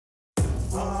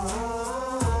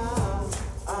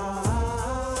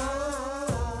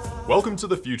Welcome to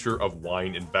the future of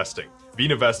wine investing.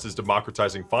 Vinovest is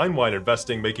democratizing fine wine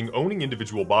investing, making owning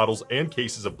individual bottles and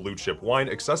cases of blue-chip wine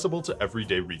accessible to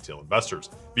everyday retail investors.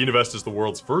 Vinovest is the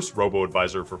world's first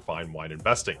robo-advisor for fine wine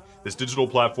investing. This digital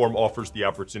platform offers the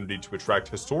opportunity to attract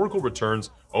historical returns,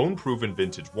 own proven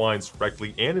vintage wines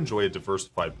directly, and enjoy a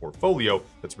diversified portfolio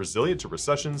that's resilient to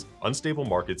recessions, unstable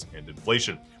markets, and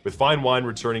inflation. With fine wine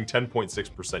returning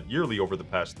 10.6% yearly over the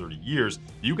past 30 years,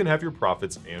 you can have your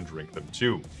profits and drink them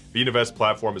too. Vinovest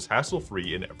platform is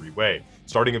hassle-free in every way.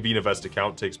 Starting a Vinovest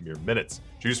account takes mere minutes.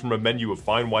 Choose from a menu of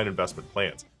fine wine investment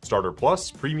plans: Starter Plus,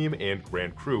 Premium, and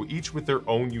Grand Cru, each with their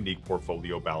own unique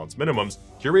portfolio balance minimums,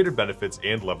 curated benefits,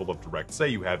 and level of direct say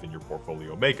you have in your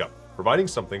portfolio makeup, providing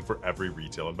something for every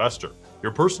retail investor.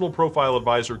 Your personal profile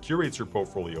advisor curates your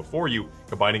portfolio for you,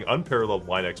 combining unparalleled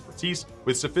wine expertise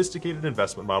with sophisticated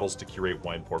investment models to curate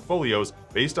wine portfolios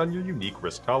based on your unique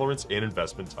risk tolerance and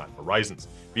investment time horizons.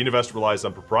 Vinovest relies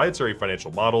on proprietary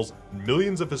financial models and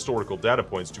millions of historical data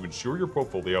points to ensure your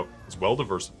portfolio is well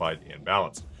diversified and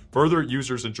balanced. Further,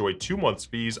 users enjoy 2 months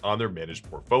fees on their managed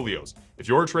portfolios. If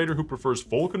you're a trader who prefers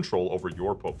full control over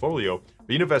your portfolio,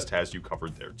 Vinovest has you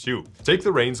covered there too. Take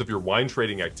the reins of your wine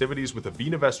trading activities with a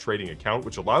Vinovest trading account,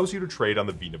 which allows you to trade on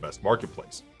the Vinovest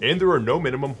marketplace. And there are no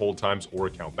minimum hold times or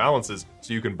account balances,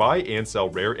 so you can buy and sell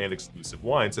rare and exclusive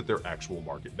wines at their actual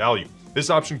market value. This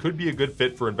option could be a good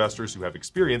fit for investors who have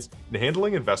experience in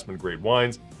handling investment-grade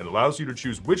wines and allows you to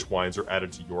choose which wines are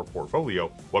added to your portfolio,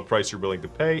 what price you're willing to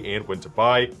pay, and when to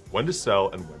buy, when to sell,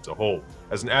 and when to hold.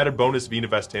 As an added bonus,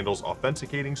 Vinovest handles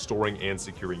authenticating, storing, and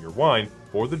securing your wine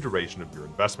for the duration of your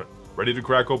investment. Ready to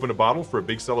crack open a bottle for a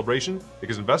big celebration?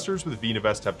 Because investors with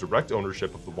Vinovest have direct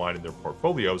ownership of the wine in their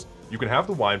portfolios, you can have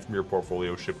the wine from your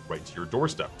portfolio shipped right to your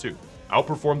doorstep too.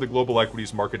 Outperform the global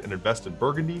equities market and invest in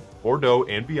Burgundy, Bordeaux,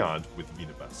 and beyond with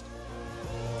Vinovest.